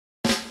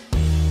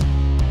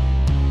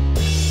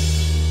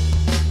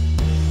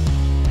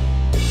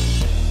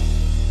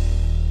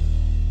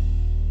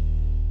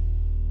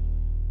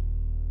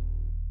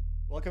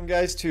Welcome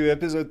guys to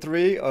episode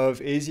 3 of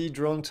AZ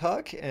Drone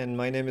Talk, and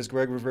my name is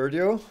Greg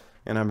Reverdio.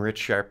 And I'm Rich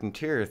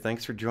Charpentier.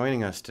 Thanks for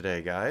joining us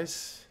today,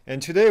 guys.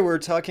 And today we're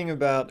talking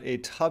about a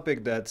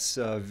topic that's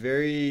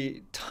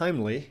very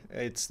timely.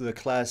 It's the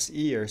Class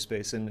E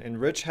airspace,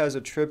 and Rich has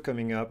a trip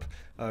coming up.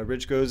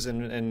 Rich goes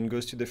and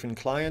goes to different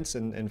clients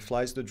and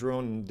flies the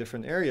drone in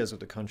different areas of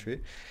the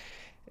country.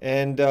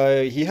 And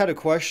he had a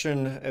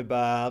question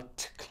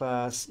about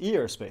Class E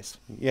airspace.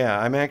 Yeah,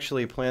 I'm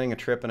actually planning a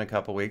trip in a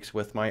couple weeks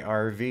with my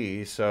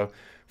RV. So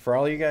for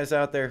all you guys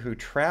out there who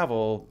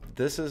travel,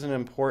 this is an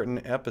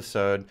important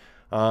episode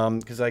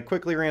because I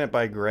quickly ran it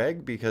by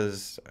Greg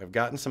because I've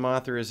gotten some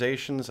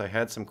authorizations. I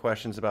had some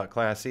questions about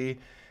Class E,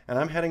 and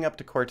I'm heading up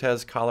to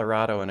Cortez,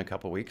 Colorado in a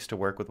couple weeks to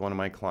work with one of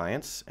my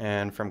clients.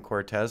 And from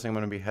Cortez, I'm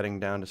going to be heading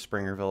down to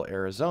Springerville,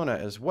 Arizona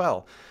as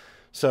well.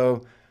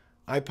 So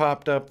I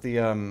popped up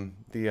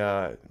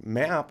the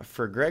map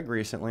for Greg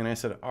recently, and I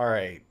said, all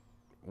right,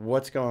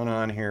 what's going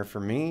on here for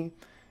me?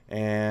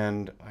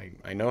 And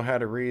I know how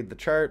to read the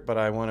chart, but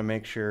I want to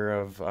make sure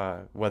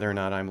of whether or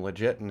not I'm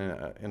legit in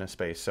a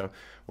space. So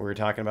we were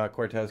talking about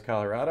Cortez,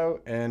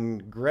 Colorado,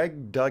 and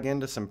Greg dug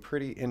into some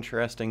pretty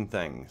interesting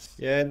things.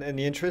 Yeah, and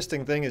the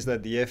interesting thing is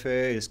that the FAA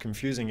is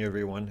confusing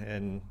everyone.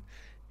 And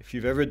if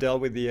you've ever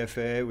dealt with the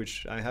FAA,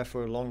 which I have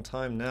for a long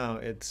time now,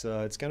 it's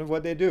kind of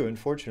what they do,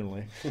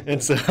 unfortunately.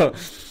 And so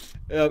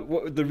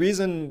the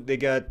reason they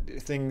got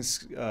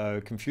things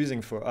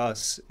confusing for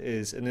us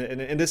is,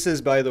 and this is,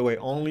 by the way,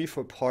 only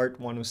for Part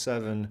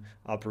 107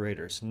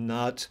 operators,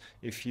 not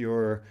if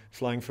you're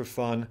flying for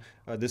fun.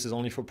 This is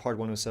only for Part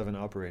 107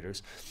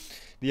 operators.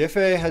 The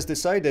FAA has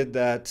decided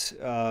that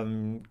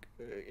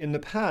in the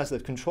past,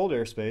 that controlled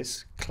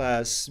airspace,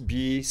 Class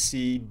B,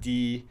 C,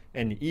 D,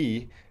 and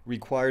E,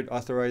 required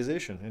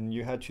authorization. And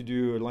you had to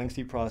do a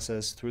lengthy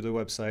process through the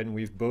website, and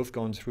we've both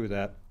gone through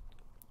that.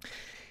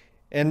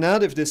 And now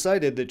they've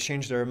decided, they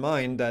changed their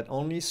mind, that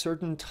only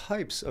certain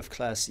types of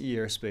Class E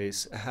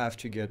airspace have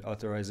to get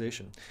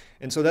authorization.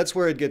 And so that's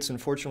where it gets,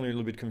 unfortunately, a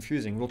little bit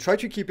confusing. We'll try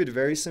to keep it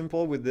very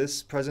simple with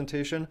this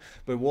presentation,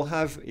 but we'll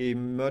have a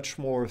much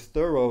more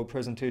thorough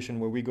presentation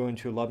where we go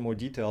into a lot more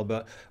detail.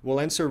 But we'll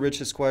answer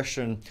Rich's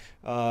question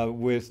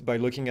by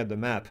looking at the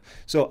map.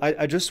 So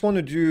I just want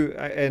to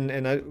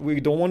do, we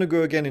don't want to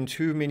go again in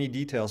too many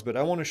details, but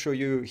I want to show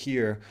you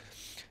here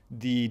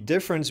the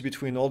difference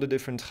between all the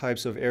different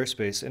types of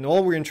airspace. And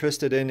all we're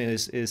interested in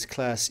is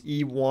Class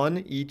E1,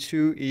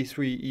 E2,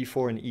 E3,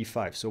 E4, and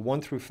E5. So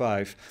 1 through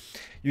 5.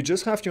 You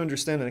just have to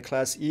understand that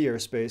Class E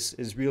airspace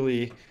is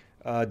really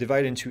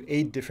divided into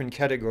 8 different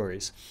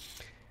categories.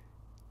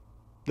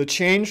 The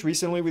change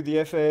recently with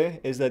the FAA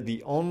is that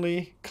the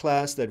only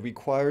class that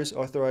requires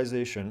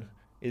authorization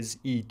is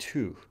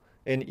E2.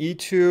 And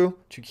E2,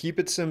 to keep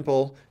it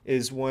simple,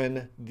 is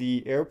when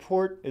the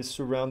airport is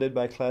surrounded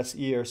by Class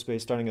E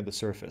airspace starting at the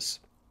surface.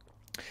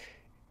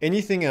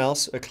 Anything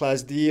else, a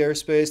Class D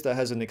airspace that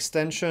has an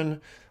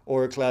extension,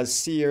 or a Class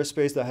C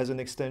airspace that has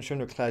an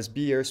extension, or Class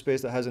B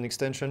airspace that has an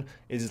extension,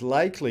 is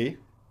likely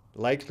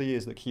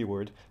is the key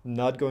word,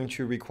 not going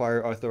to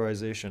require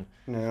authorization.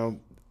 Now,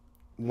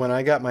 when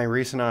I got my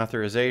recent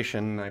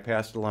authorization, I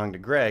passed it along to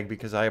Greg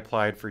because I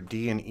applied for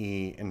D and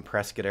E in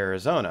Prescott,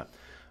 Arizona.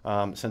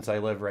 Since I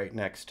live right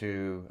next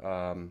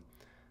to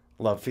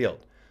Love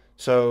Field.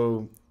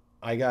 So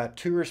I got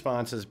 2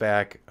 responses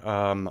back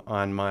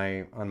on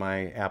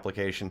my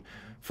application.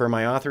 For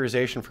my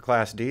authorization for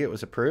Class D, it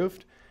was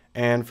approved.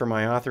 And for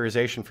my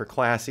authorization for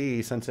Class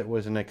E, since it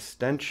was an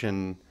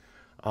extension,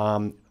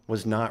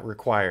 was not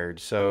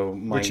required. So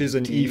which is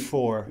an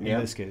E4 in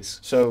this case.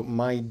 So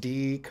my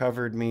D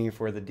covered me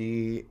for the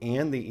D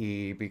and the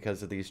E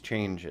because of these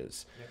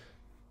changes. Yep.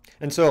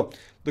 And so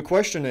the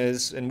question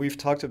is, and we've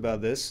talked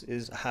about this,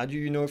 is how do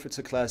you know if it's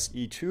a Class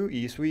E2,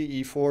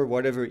 E3, E4,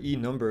 whatever E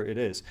number it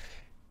is?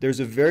 There's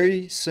a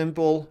very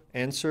simple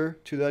answer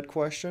to that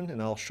question,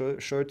 and I'll show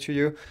it to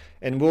you.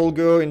 And we'll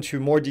go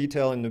into more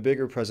detail in the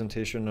bigger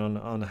presentation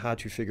on how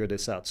to figure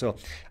this out. So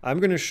I'm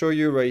going to show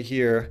you right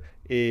here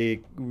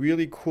a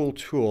really cool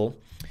tool,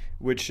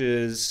 which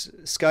is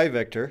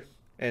SkyVector.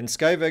 And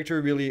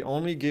SkyVector really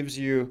only gives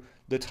you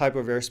the type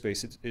of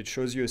airspace. It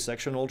shows you a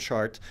sectional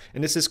chart.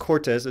 And this is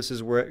Cortez. This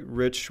is where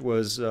Rich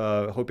was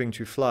hoping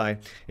to fly.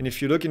 And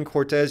if you look in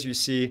Cortez, you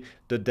see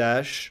the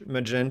dash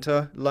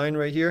magenta line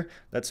right here.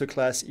 That's a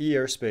Class E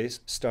airspace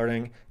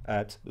starting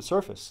at the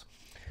surface.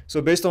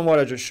 So based on what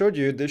I just showed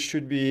you, this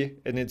should be,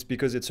 and it's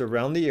because it's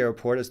around the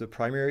airport as the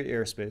primary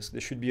airspace,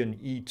 this should be an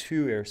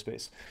E2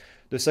 airspace.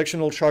 The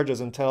sectional chart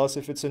doesn't tell us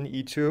if it's an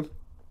E2.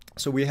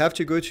 So we have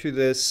to go to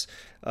this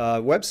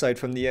website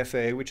from the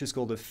FAA, which is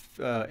called the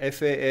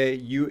FAA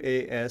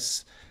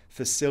UAS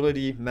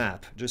facility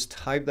map. Just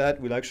type that.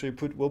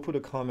 We'll put a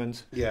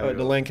comment,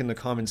 the link in the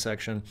comment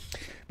section.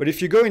 But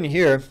if you go in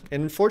here,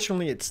 and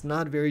unfortunately it's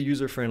not very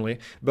user friendly,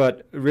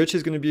 but Rich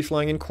is going to be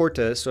flying in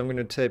Cortez, so I'm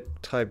going to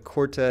type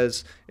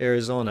Cortez,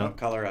 Arizona.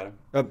 Colorado.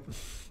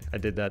 I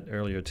did that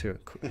earlier too.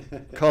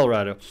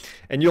 Colorado.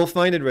 And you'll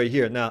find it right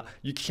here. Now,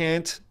 you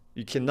can't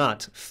you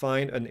cannot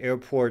find an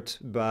airport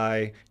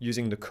by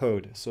using the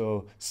code.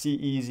 So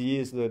CEZ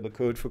is the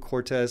code for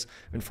Cortez.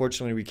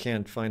 Unfortunately, we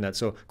can't find that.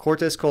 So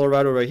Cortez,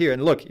 Colorado right here.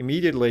 And look,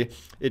 immediately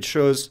it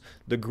shows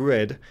the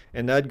grid,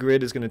 and that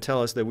grid is going to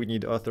tell us that we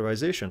need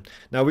authorization.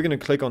 Now we're going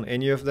to click on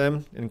any of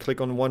them and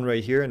click on one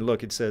right here, and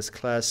look, it says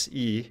Class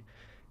E,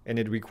 and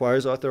it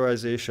requires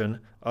authorization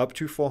up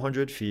to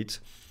 400 feet.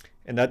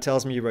 And that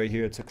tells me right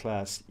here it's a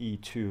Class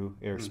E2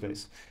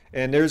 airspace.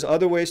 And there's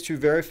other ways to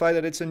verify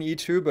that it's an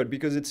E2, but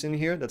because it's in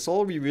here, that's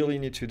all we really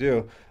need to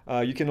do.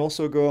 You can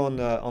also go on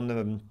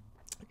the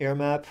air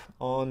map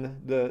on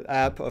the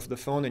app of the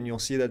phone, and you'll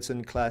see that's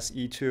in Class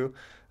E2.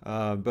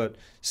 But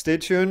stay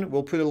tuned.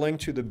 We'll put a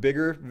link to the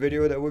bigger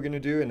video that we're going to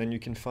do, and then you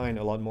can find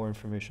a lot more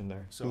information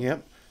there. So.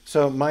 Yep.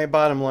 So my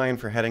bottom line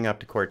for heading up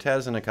to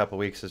Cortez in a couple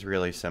weeks is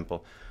really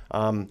simple.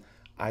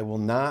 I will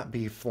not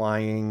be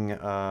flying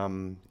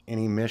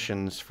any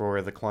missions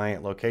for the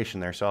client location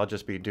there, so I'll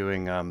just be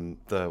doing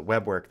the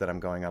web work that I'm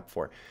going up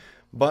for.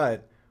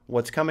 But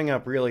what's coming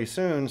up really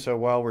soon, so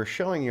while we're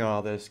showing you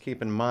all this,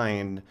 keep in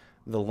mind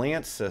the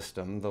LANC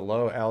system, the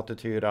low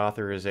altitude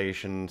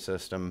authorization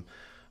system,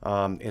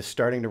 is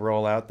starting to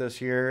roll out this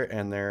year,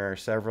 and there are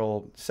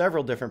several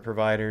different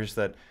providers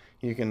that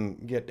you can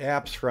get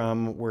apps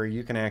from where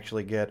you can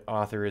actually get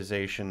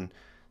authorization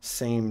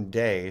same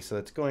day. So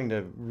it's going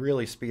to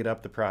really speed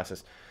up the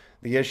process.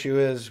 The issue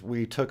is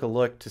we took a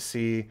look to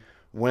see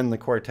when the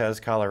Cortez,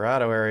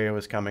 Colorado area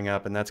was coming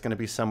up, and that's going to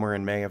be somewhere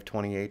in May of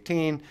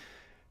 2018.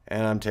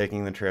 And I'm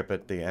taking the trip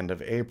at the end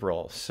of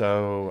April,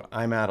 so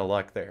I'm out of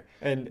luck there.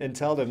 And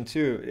tell them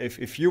too,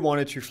 if you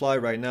wanted to fly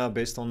right now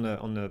based on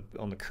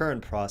the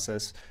current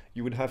process,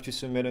 you would have to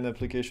submit an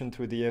application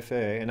through the FAA.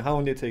 And how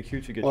long did it take you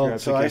to get your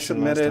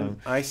application last time?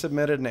 I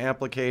submitted an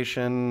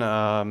application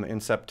in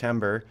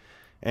September,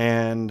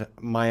 and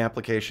my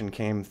application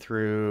came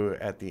through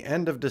at the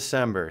end of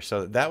December.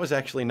 So that was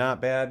actually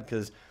not bad,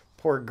 because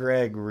poor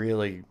Greg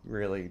really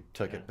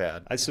took it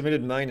bad. I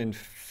submitted mine in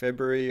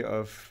February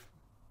of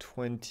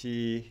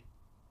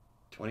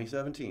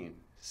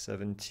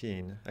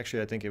 2017.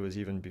 Actually, I think it was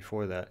even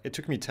before that. It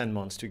took me 10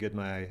 months to get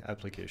my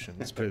application,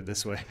 let's put it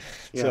this way.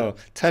 Yeah. So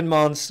 10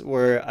 months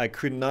where I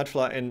could not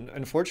fly. And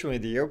unfortunately,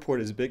 the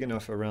airport is big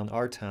enough around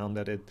our town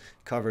that it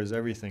covers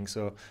everything.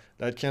 So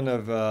that kind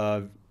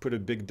of put a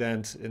big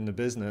dent in the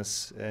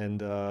business, and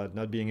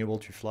not being able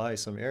to fly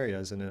some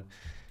areas. And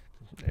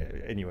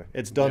anyway,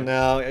 it's done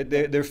now.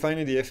 They're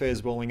finally, the FAA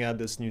is rolling out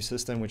this new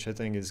system, which I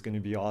think is going to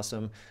be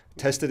awesome.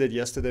 Tested it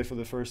yesterday for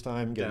the first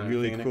time. Get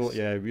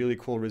really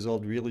cool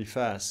result really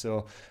fast.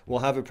 So we'll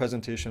have a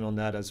presentation on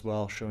that as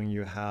well, showing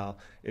you how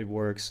it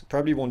works.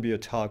 Probably won't be a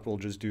talk. We'll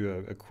just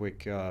do a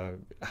quick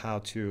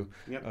how-to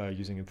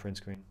using a print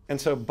screen.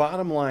 And so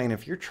bottom line,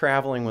 if you're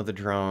traveling with a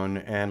drone,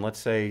 and let's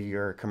say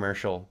you're a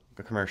commercial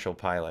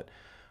pilot,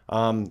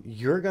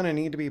 you're going to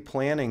need to be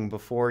planning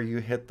before you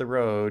hit the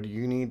road.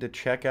 You need to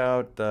check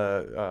out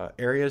the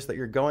areas that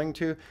you're going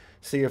to,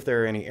 see if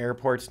there are any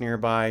airports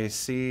nearby,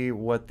 see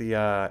what the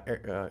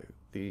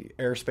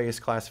airspace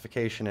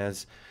classification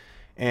is.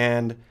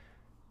 And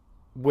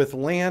with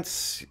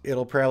LANC,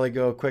 it'll probably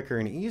go quicker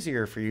and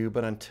easier for you,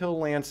 but until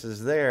LANC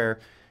is there,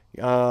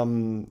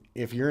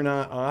 if you're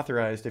not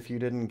authorized, if you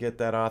didn't get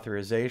that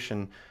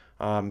authorization,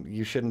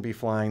 you shouldn't be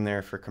flying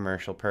there for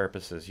commercial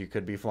purposes. You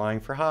could be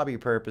flying for hobby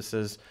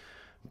purposes,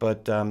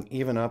 but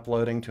even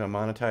uploading to a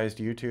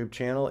monetized YouTube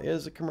channel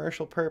is a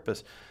commercial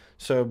purpose.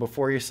 So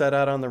before you set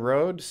out on the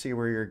road, see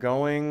where you're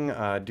going,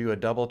 do a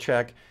double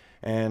check,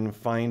 and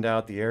find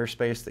out the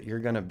airspace that you're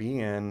going to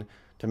be in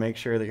to make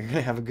sure that you're going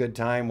to have a good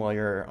time while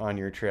you're on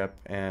your trip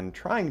and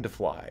trying to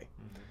fly.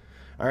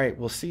 All right,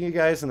 we'll see you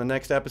guys in the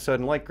next episode.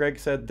 And like Greg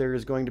said, there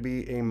is going to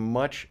be a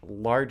much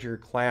larger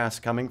class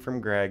coming from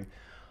Greg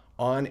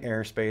on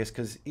airspace,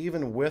 because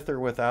even with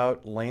or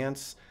without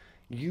LANC,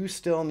 you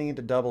still need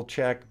to double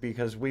check,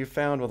 because we've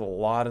found with a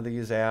lot of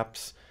these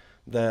apps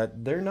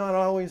that they're not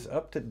always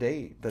up to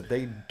date, that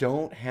they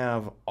don't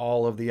have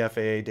all of the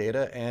FAA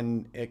data,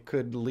 and it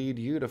could lead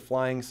you to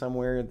flying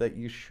somewhere that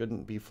you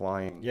shouldn't be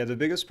flying. Yeah, the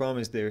biggest problem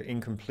is they're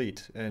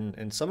incomplete,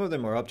 and some of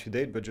them are up to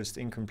date but just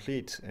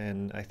incomplete.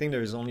 And I think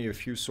there's only a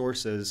few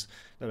sources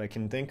that I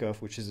can think of,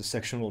 which is a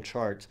sectional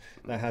chart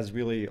that has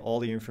really all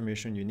the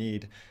information you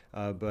need.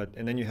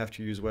 And then you have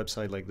to use a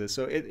website like this.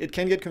 So it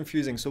can get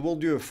confusing. So we'll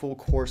do a full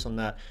course on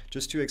that,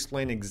 just to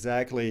explain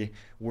exactly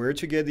where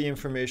to get the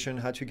information,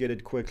 how to get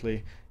it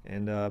quickly.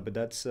 And but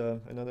that's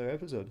another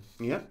episode.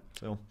 Yeah.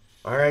 So.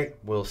 All right.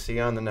 We'll see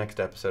you on the next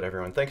episode,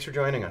 everyone. Thanks for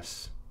joining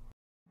us.